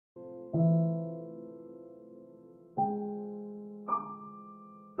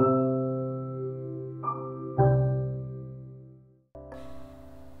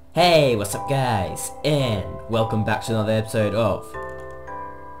Hey, what's up guys, and welcome back to another episode of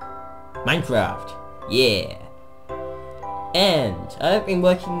Minecraft, yeah. And I've been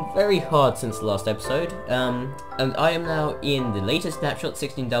working very hard since the last episode, and I am now in the latest snapshot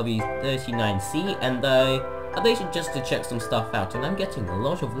 16W39C, and I updated just to check some stuff out, and I'm getting a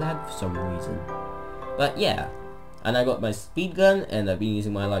lot of lag for some reason. But yeah, and I got my speed gun, and I've been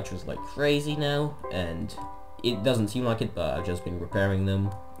using my elytras like crazy now, and it doesn't seem like it, but I've just been repairing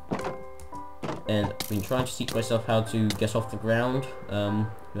them. And I've been trying to teach myself how to get off the ground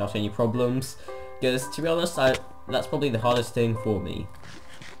without any problems, because to be honest, that's probably the hardest thing for me.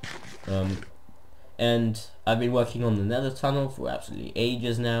 And I've been working on the nether tunnel for absolutely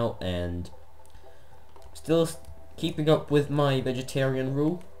ages now, and still keeping up with my vegetarian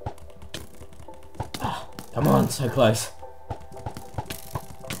rule. Ah, come on, so close.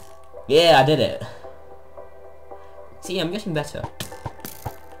 Yeah, I did it. See, I'm getting better.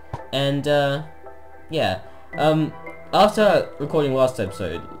 And yeah, after recording last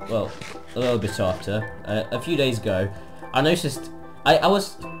episode, well, a little bit after, a few days ago, I noticed I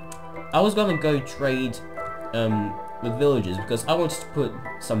was gonna go trade with villagers because I wanted to put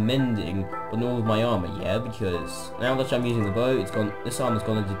some mending on all of my armor, yeah, because now that I'm using the bow, this armor's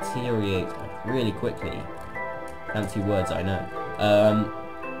gonna deteriorate like really quickly. Fancy words, I know.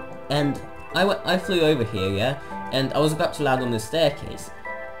 And I flew over here, yeah, and I was about to land on this staircase,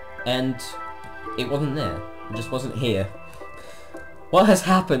 and it wasn't there. It just wasn't here. What has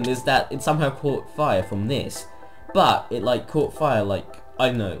happened is that it somehow caught fire from this, but it like caught fire like, I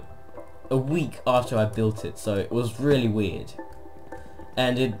don't know, a week after I built it, so it was really weird.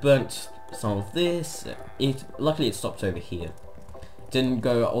 And it burnt some of this. Luckily it stopped over here. Didn't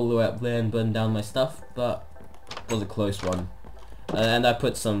go all the way up there and burn down my stuff, but it was a close one. And I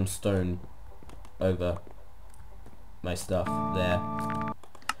put some stone over my stuff there.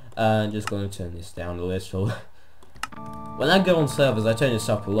 I'm just going to turn this down a little. When I go on servers, I turn this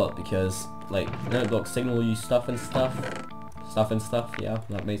up a lot because, like, NoteBlock signal you stuff and stuff. Yeah,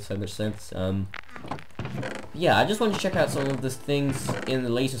 that made so much sense. Yeah, I just want to check out some of the things in the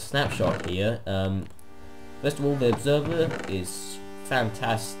latest snapshot here. First of all, the observer is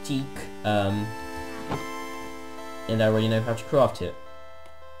fantastic. And I already know how to craft it.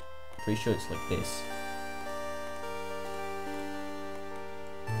 Pretty sure it's like this.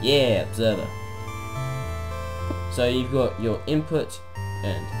 Yeah, observer. So you've got your input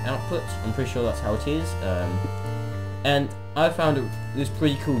and output. I'm pretty sure that's how it is. And I found this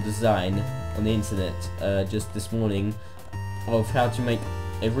pretty cool design on the internet just this morning of how to make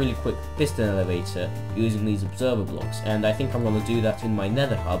a really quick piston elevator using these observer blocks. And I think I'm going to do that in my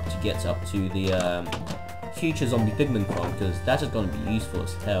nether hub to get up to the future zombie pigman farm, because that is going to be useful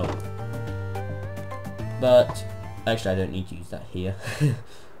as hell. But actually I don't need to use that here.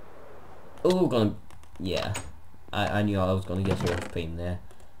 Oh, yeah, I knew I was gonna get a lot of pain there.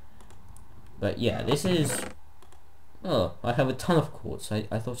 But yeah, this is, oh, I have a ton of quartz. I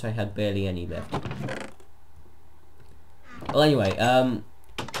thought I had barely any left. Well, anyway,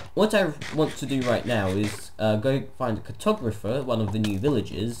 what I want to do right now is go find a cartographer, one of the new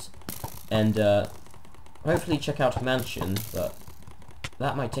villages, and hopefully check out a mansion, but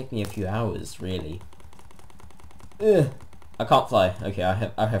that might take me a few hours, really. Ugh. I can't fly. Okay,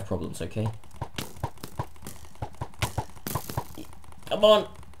 I have problems, okay? Come on!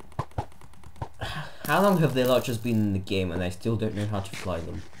 How long have the elytras been in the game and I still don't know how to fly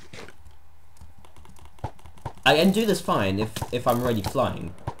them? I can do this fine if I'm already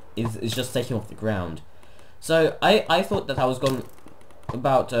flying. It's just taking off the ground. So I thought that I was going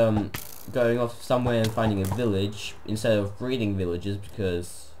off somewhere and finding a village instead of breeding villages,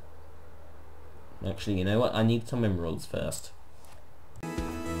 because actually, you know what? I need some emeralds first.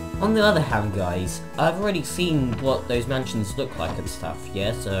 On the other hand, guys, I've already seen what those mansions look like and stuff,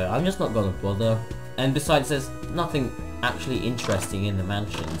 yeah? So I'm just not gonna bother. And besides, there's nothing actually interesting in the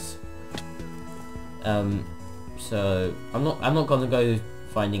mansions. So I'm not gonna go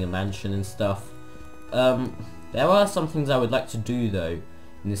finding a mansion and stuff. There are some things I would like to do though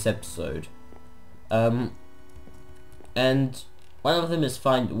in this episode. And one of them is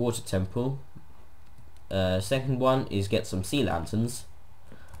find a water temple. Second one is get some sea lanterns.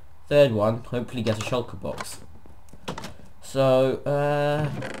 Third one, hopefully get a shulker box. So,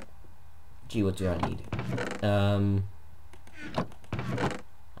 gee, what do I need?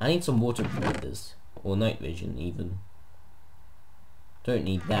 I need some water breathers, or night vision even. Don't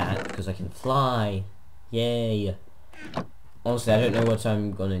need that, because I can fly. Yay! Honestly, I don't know what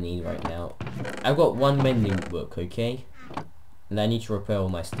I'm gonna need right now. I've got one mending book, okay? And I need to repair all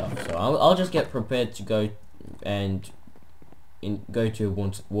my stuff, so I'll just get prepared to go and go to a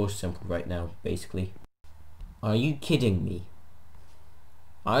water sample right now, basically. Are you kidding me?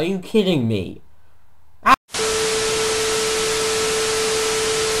 Are you kidding me?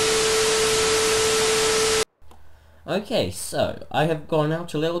 Okay, so I have gone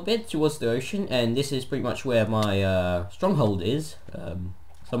out a little bit towards the ocean, and this is pretty much where my stronghold is,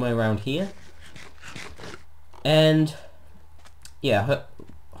 somewhere around here. And yeah,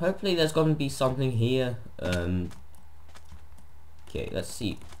 hopefully there's going to be something here. Okay, let's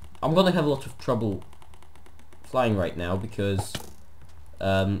see. I'm gonna have a lot of trouble flying right now because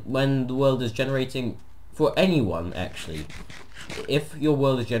when the world is generating, for anyone actually, if your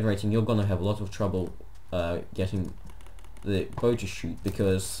world is generating, you're gonna have a lot of trouble getting the bow to shoot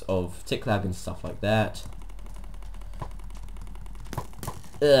because of tick lag and stuff like that.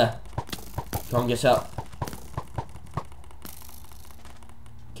 Ugh. Can't get up.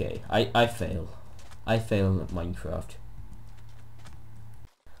 Okay, I fail. I fail at Minecraft.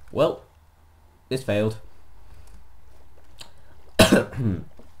 Well, this failed.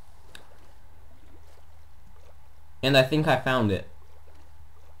 And I think I found it.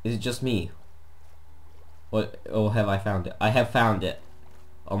 Is it just me? Or have I found it? I have found it.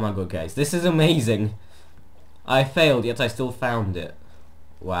 Oh my god, guys. This is amazing. I failed, yet I still found it.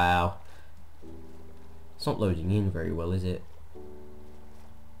 Wow. It's not loading in very well, is it?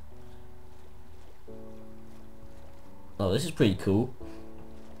 Oh, this is pretty cool.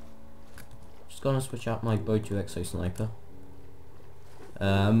 Just gonna switch out my bow to Exo Sniper.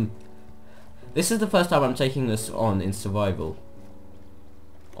 This is the first time I'm taking this on in survival.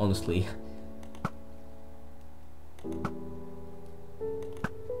 Honestly.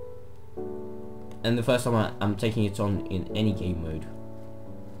 And the first time I'm taking it on in any game mode.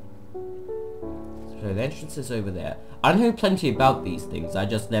 So the entrance is over there. I know plenty about these things, I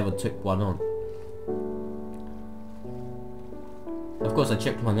just never took one on. Of course I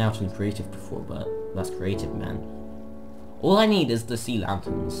checked one out in creative before, but that's creative, man. All I need is the sea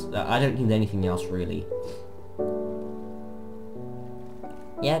lanterns. I don't need anything else really.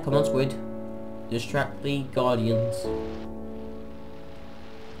 Yeah, come on, squid. Distract the guardians.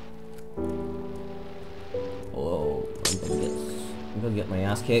 Oh, I'm gonna get my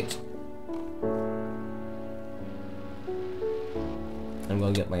ass kicked. I'm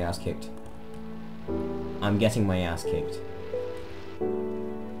gonna get my ass kicked. I'm getting my ass kicked.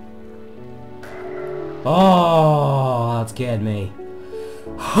 Oh, that scared me.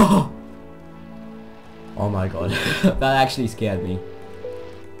 Oh my god, that actually scared me.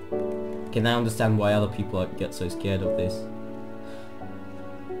 Can I understand why other people get so scared of this?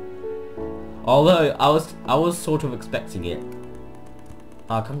 Although I was sort of expecting it.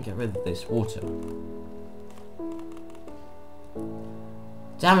 I can't get rid of this water.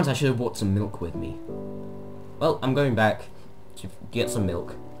 Damn it! I should have brought some milk with me. Well, I'm going back to get some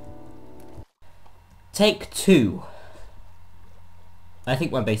milk. Take 2. I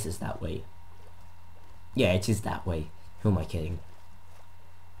think my base is that way. Yeah, it is that way. Who am I kidding?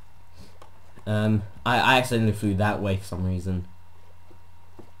 I accidentally flew that way for some reason.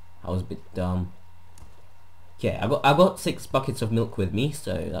 I was a bit dumb. Okay, I got 6 buckets of milk with me,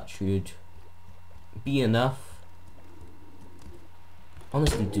 so that should be enough.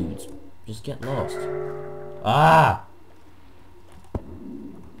 Honestly, dudes, just get lost. Ah!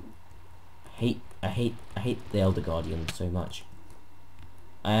 I hate the Elder Guardian so much.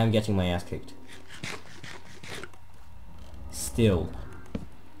 I am getting my ass kicked. Still.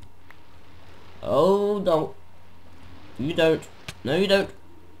 Oh, no. You don't. No, you don't.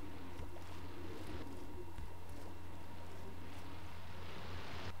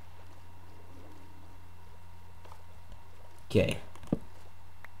 Okay.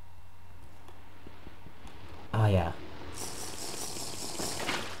 Ah, yeah.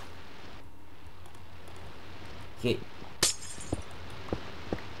 Okay.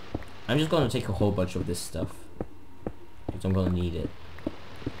 I'm just gonna take a whole bunch of this stuff, because I'm gonna need it.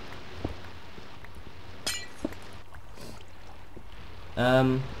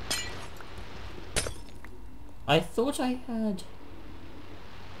 I thought I had...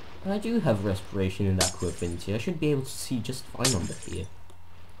 I do have respiration and aqua affinity. I should be able to see just fine under here.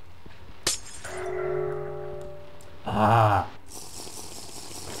 Ah!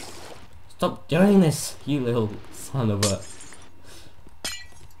 Stop doing this, you little son of a...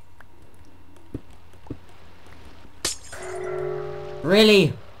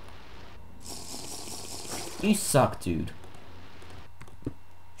 Really? You suck, dude. You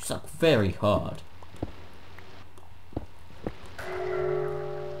suck very hard.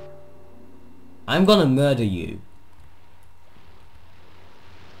 I'm gonna murder you.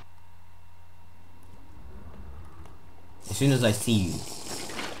 soon as I see you.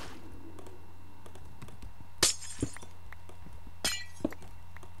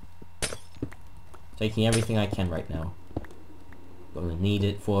 Taking everything I can right now. Gonna need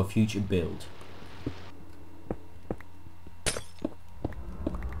it for a future build.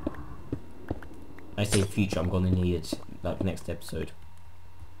 I say future, I'm gonna need it like next episode.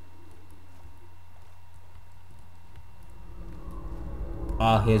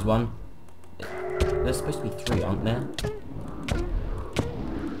 Ah, here's one. There's supposed to be 3, aren't there?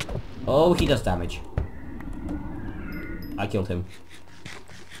 Oh, he does damage. I killed him.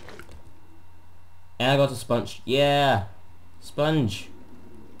 And I got a sponge. Yeah! Sponge!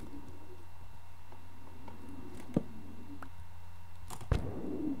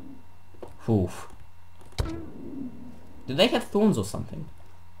 Oof. Do they have thorns or something?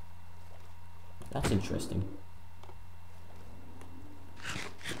 That's interesting.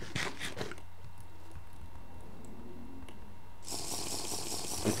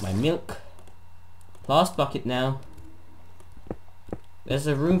 Drink my milk. Last bucket now. There's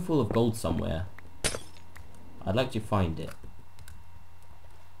a room full of gold somewhere. I'd like to find it.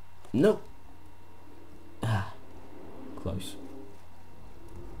 Nope. Ah, close.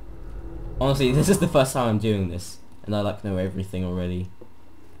 Honestly, this is the first time I'm doing this, and I like know everything already.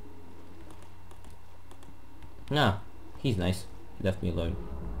 Nah, he's nice. He left me alone.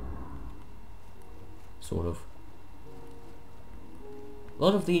 Sort of. A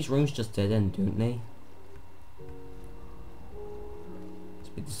lot of these rooms just dead end, don't they? It's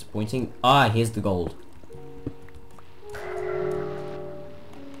a bit disappointing. Ah, here's the gold.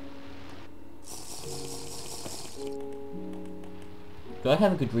 Do I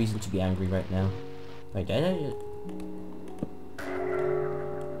have a good reason to be angry right now? Wait, did I just...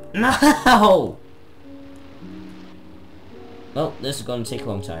 No! Well, this is gonna take a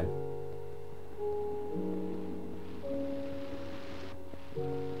long time.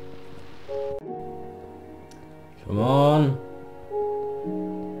 Come on!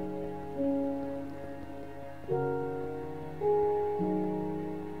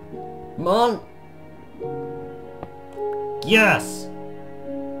 Come on! Yes!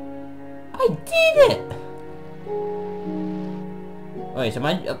 I did it! Wait,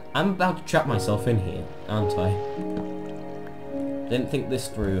 I'm about to trap myself in here, aren't I? Didn't think this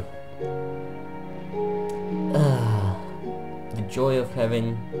through. The joy of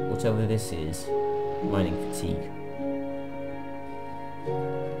having whatever this is. Mining fatigue.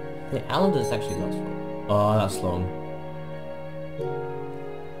 Wait, how long does this actually last for? Oh, that's long.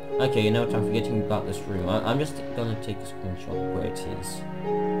 Okay, you know what, I'm forgetting about this room. I'm just gonna take a screenshot of where it is.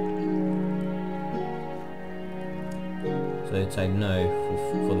 So that I know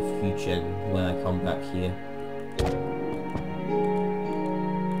for the future when I come back here.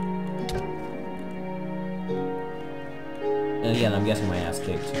 And again, I'm getting my ass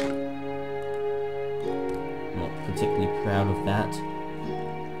kicked. Not particularly proud of that.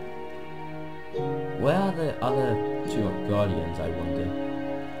 Where are the other 2 guardians, I wonder?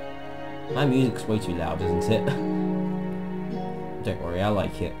 My music's way too loud, isn't it? Don't worry, I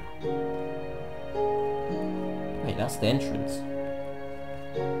like it. Wait, that's the entrance.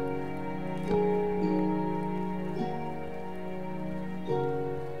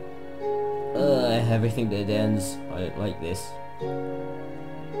 Everything that ends. I don't like this.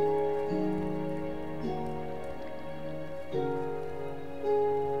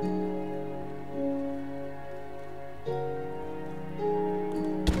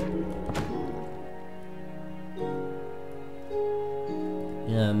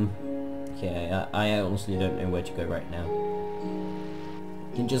 Okay, I honestly don't know where to go right now.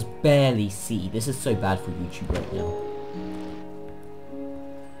 You can just barely see. This is so bad for YouTube right now.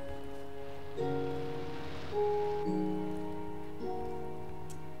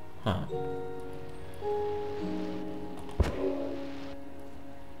 Huh.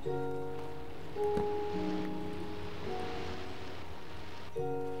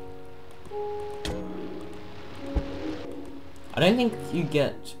 I don't think you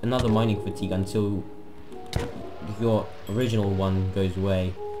get another mining fatigue until your original one goes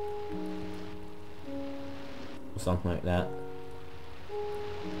away. Or something like that.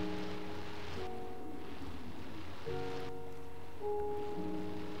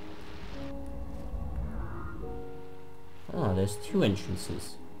 Ah, there's 2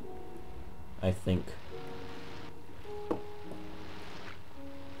 entrances, I think.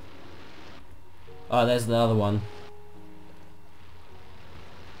 Oh, there's the other one.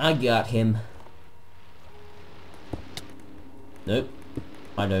 I got him. Nope,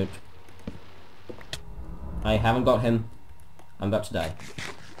 I don't. I haven't got him. I'm about to die.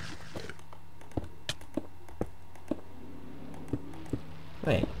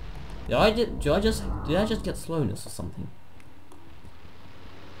 Wait. Did I just get slowness or something?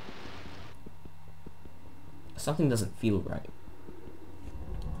 Something doesn't feel right.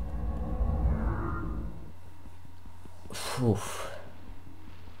 Oof.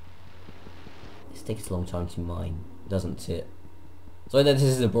 This takes a long time to mine, doesn't it? Sorry that this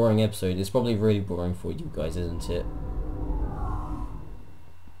is a boring episode. It's probably really boring for you guys, isn't it?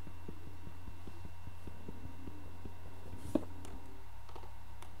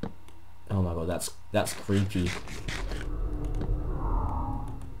 Oh my god, that's creepy.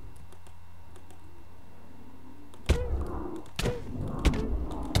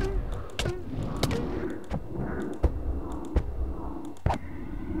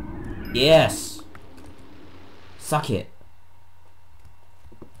 Yes! Suck it.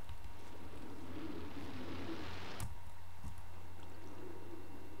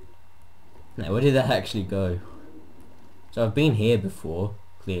 Now, where did that actually go? So I've been here before,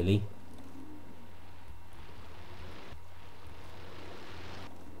 clearly.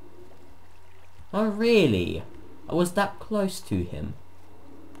 Oh really? I was that close to him.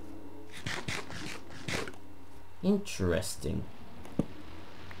 Interesting.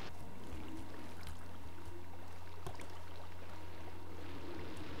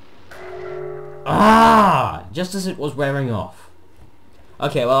 Ah! Just as it was wearing off.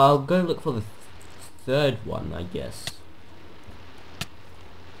 Okay, well I'll go look for the third one, I guess.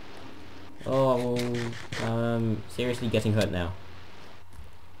 Oh, seriously getting hurt now.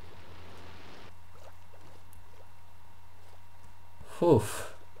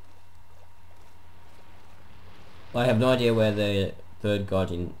 Oof. I have no idea where the third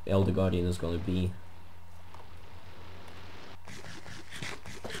guardian, elder guardian, is going to be.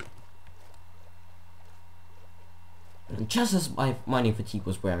 And just as my mining fatigue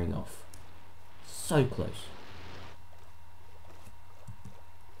was wearing off. So close.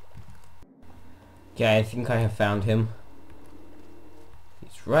 Okay, I think I have found him.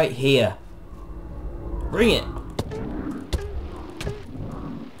 He's right here. Bring it!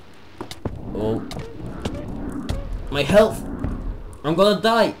 Oh. My health! I'm gonna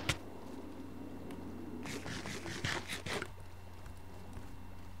die!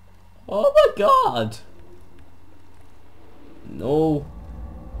 Oh my god! No.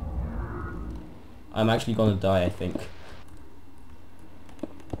 I'm actually gonna die, I think.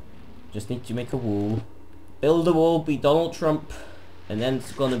 Just need to make a wall. Build a wall, be Donald Trump, and then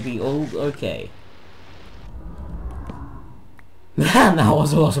it's gonna be all okay. Man, that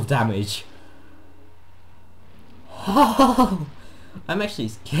was a lot of damage. Oh, I'm actually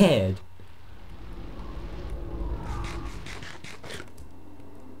scared.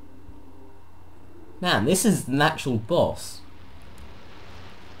 Man, this is an actual boss.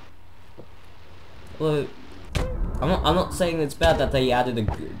 Well, I'm not saying it's bad that they added a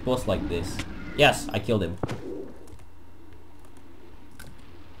boss like this. Yes, I killed him.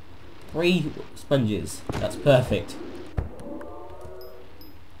 3 sponges. That's perfect.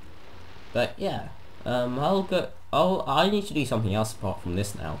 But yeah, I need to do something else apart from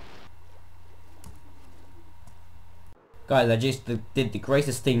this now. Guys, I just did the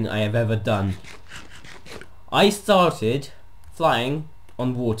greatest thing I have ever done. I started flying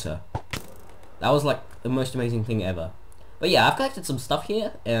on water. That was like the most amazing thing ever. But yeah, I've collected some stuff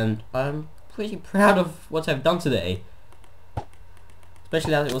here, and I'm pretty proud of what I've done today.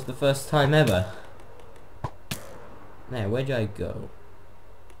 Especially as it was the first time ever. Now, where do I go?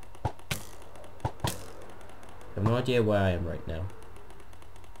 I have no idea where I am right now.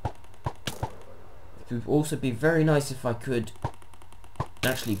 It would also be very nice if I could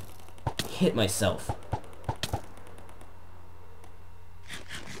actually hit myself.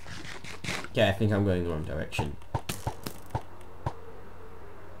 Okay, I think I'm going the wrong direction.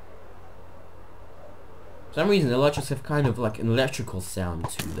 For some reason, the electrics have kind of like an electrical sound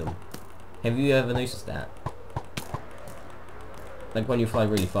to them. Have you ever noticed that? Like when you fly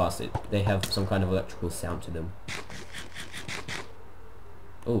really fast, they have some kind of electrical sound to them.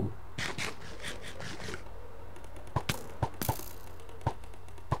 Oh.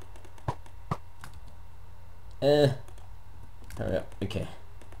 Hurry up. Okay.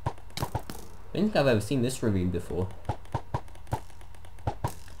 I don't think I've ever seen this ravine before.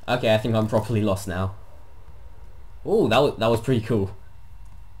 Okay, I think I'm properly lost now. Oh, that was pretty cool.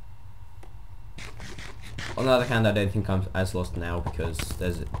 On the other hand, I don't think I'm as lost now because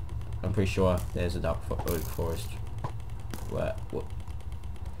I'm pretty sure there's a dark oak forest. Well,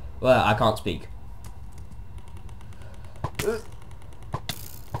 I can't speak.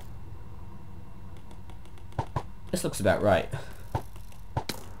 This looks about right.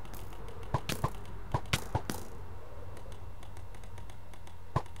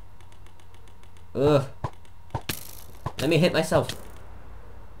 Let me hit myself.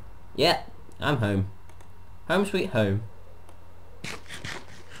 Yeah, I'm home. Home sweet home.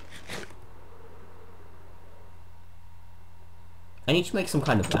 I need to make some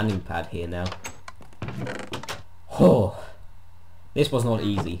kind of landing pad here now. Oh, this was not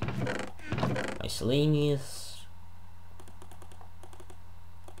easy. Miscellaneous.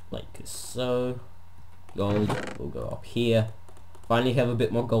 Like so. Gold will go up here. Finally have a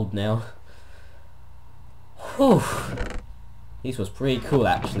bit more gold now. Whew. This was pretty cool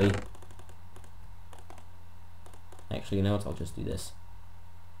actually. Actually, you know what? I'll just do this.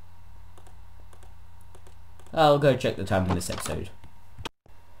 I'll go check the time in this episode.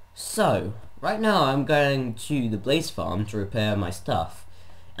 So, right now I'm going to the Blaze Farm to repair my stuff.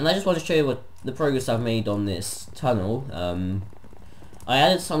 And I just want to show you what the progress I've made on this tunnel. I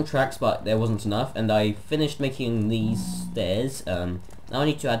added some tracks, but there wasn't enough, and I finished making these stairs. Now I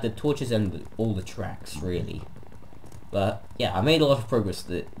need to add the torches and all the tracks, really. But yeah, I made a lot of progress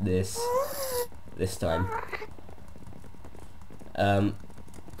this time.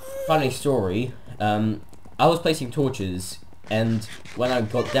 Funny story. I was placing torches, and when I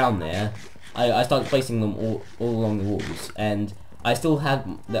got down there, I started placing them all along the walls, and I still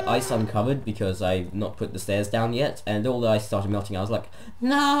had the ice uncovered because I've not put the stairs down yet, and all the ice started melting. I was like,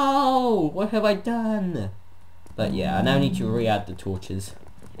 no! What have I done? But yeah, I now need to re-add the torches.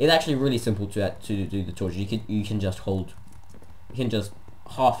 It's actually really simple to do the torches. You can just half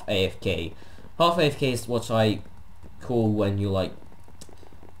AFK. Half AFK is what I call when you like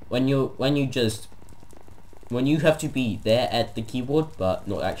when you have to be there at the keyboard but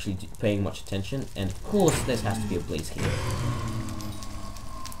not actually paying much attention. And of course, there has to be a blaze here.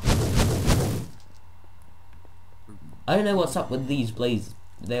 I don't know what's up with these blazes.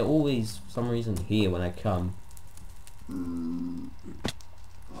 They're always, for some reason, here when I come.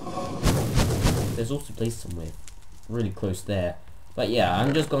 There's also a blaze somewhere really close there. But yeah,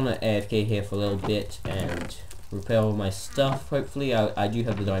 I'm just gonna AFK here for a little bit and repair all my stuff. Hopefully, I do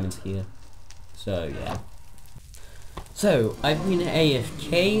have the diamonds here. So yeah. So I've been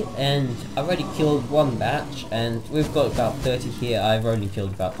AFK and I've already killed one batch, and we've got about 30 here. I've only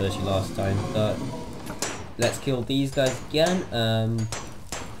killed about 30 last time. But let's kill these guys again. I'm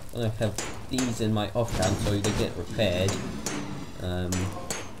gonna have these in my offhand so they get repaired.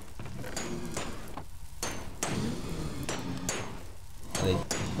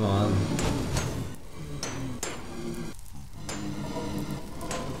 Come on.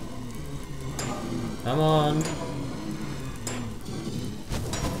 Come on.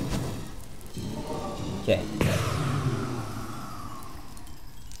 Okay.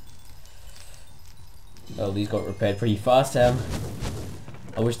 Oh, these got repaired pretty fast. I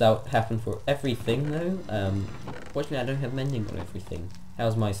wish that would happen for everything though. Fortunately I don't have mending on everything.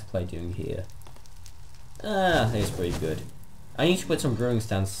 How's my supply doing here? It's pretty good. I need to put some growing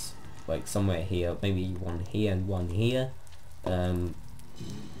stands like somewhere here, maybe one here and one here.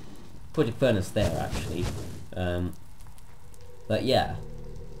 Put a furnace there actually. But yeah,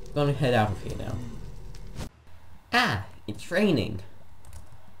 I'm gonna head out of here now. It's raining.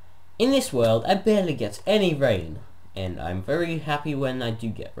 In this world, I barely get any rain, and I'm very happy when I do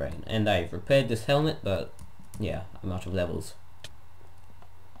get rain. And I've repaired this helmet, but yeah, I'm out of levels.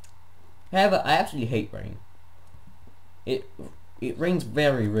 However, I absolutely hate rain. It rains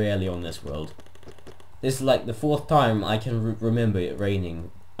very rarely on this world. This is like the 4th time I can remember it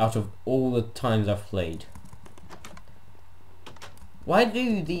raining out of all the times I've played. Why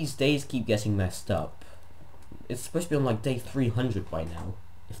do these days keep getting messed up? It's supposed to be on like day 300 by now,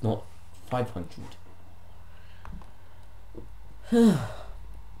 if not 500.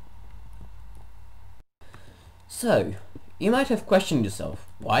 So, you might have questioned yourself,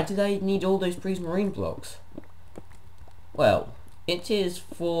 why did I need all those prismarine blocks? Well, it is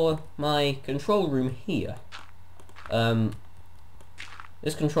for my control room here.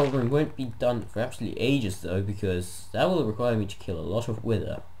 This control room won't be done for absolutely ages though, because that will require me to kill a lot of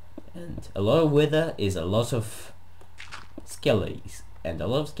wither. And a lot of wither is a lot of skellies. And a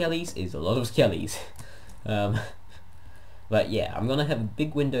lot of skellies is a lot of skellies. But yeah, I'm gonna have a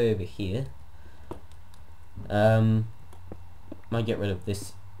big window over here. Might get rid of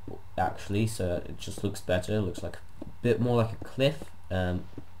this actually, so it just looks better. It looks like a bit more like a cliff. And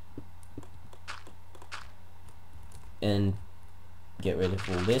get rid of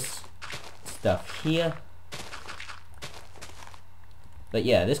all this stuff here. But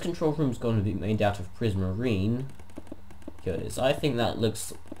yeah, this control room is going to be made out of prismarine, because I think that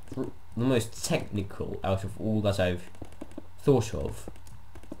looks the most technical out of all that I've thought of.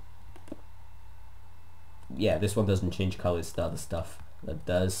 Yeah, this one doesn't change colors, the other stuff that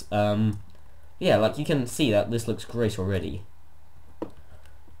does. Yeah, like you can see that this looks great already.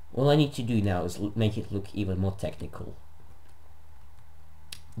 All I need to do now is make it look even more technical.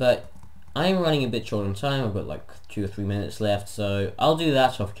 But I'm running a bit short on time. I've got like 2 or 3 minutes left, so I'll do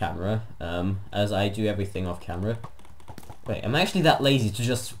that off camera, as I do everything off camera. Wait, I'm actually that lazy to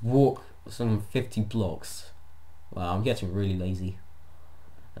just walk some 50 blocks. Wow, I'm getting really lazy.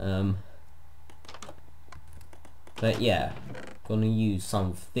 But yeah, gonna use some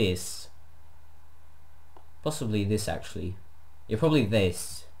of this. Possibly this actually. Yeah, probably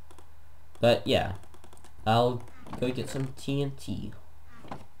this. But yeah, I'll go get some TNT.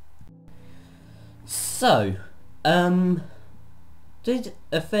 So, did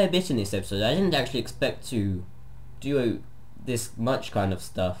a fair bit in this episode. I didn't actually expect to do this much kind of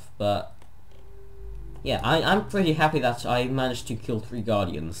stuff, but yeah, I'm pretty happy that I managed to kill 3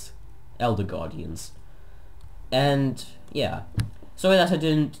 guardians, elder guardians. And yeah, sorry that I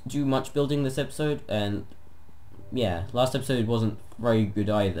didn't do much building this episode, and yeah, last episode wasn't very good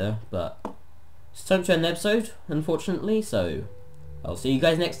either, but it's time to end the episode, unfortunately, so I'll see you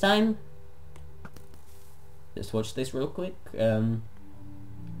guys next time. Let's watch this real quick.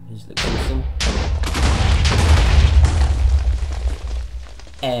 This looks awesome.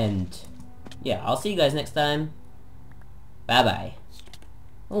 And yeah, I'll see you guys next time. Bye bye.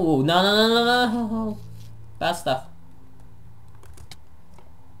 Oh, no. Bad stuff.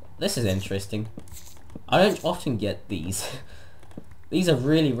 This is interesting. I don't often get these. These are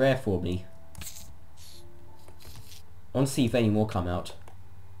really rare for me. I want to see if any more come out.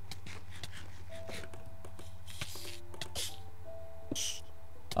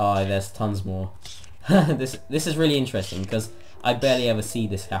 Oh, there's tons more. This is really interesting because I barely ever see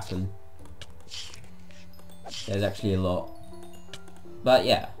this happen. There's actually a lot. But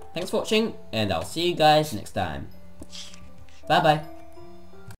yeah, thanks for watching, and I'll see you guys next time. Bye bye.